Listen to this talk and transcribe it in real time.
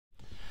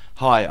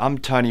Hi, I'm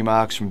Tony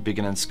Marks from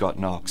Biggin & Scott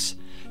Knox.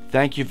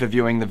 Thank you for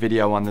viewing the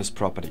video on this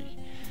property.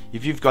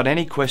 If you've got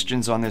any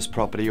questions on this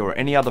property or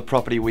any other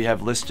property we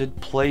have listed,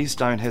 please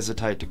don't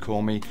hesitate to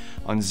call me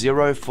on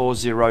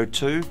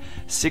 0402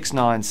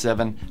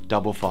 697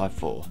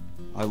 554.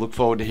 I look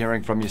forward to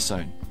hearing from you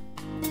soon.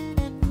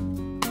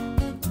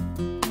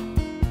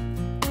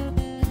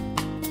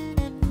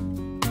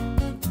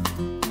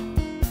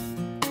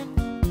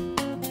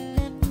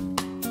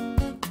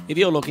 If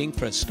you're looking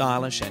for a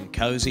stylish and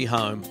cosy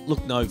home,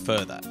 look no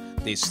further.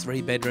 This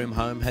 3-bedroom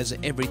home has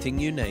everything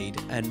you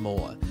need and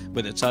more.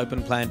 With its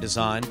open plan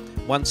design,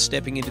 once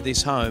stepping into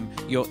this home,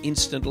 you're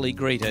instantly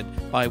greeted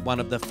by one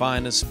of the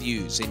finest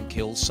views in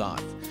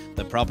Kilsyth.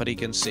 The property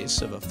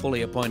consists of a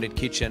fully appointed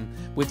kitchen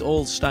with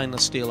all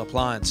stainless steel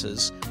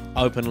appliances,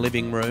 open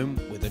living room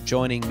with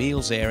adjoining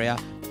meals area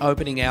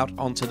opening out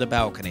onto the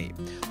balcony.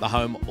 The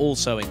home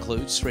also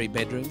includes 3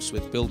 bedrooms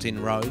with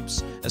built-in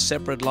robes, a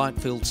separate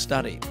light-filled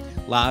study,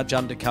 large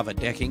undercover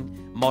decking,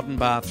 modern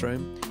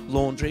bathroom,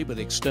 laundry with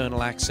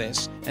external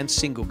access and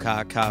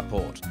single-car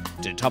carport.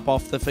 To top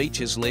off the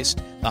features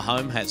list, the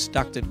home has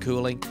ducted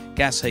cooling,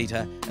 gas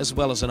heater, as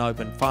well as an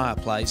open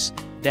fireplace,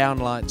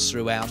 downlights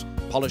throughout,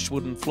 polished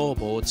wooden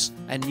floorboards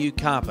and new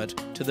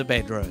carpet to the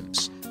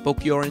bedrooms.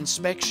 Book your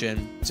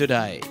inspection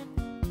today.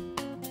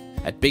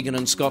 At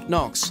Biggin & Scott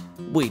Knox,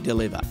 we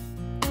deliver.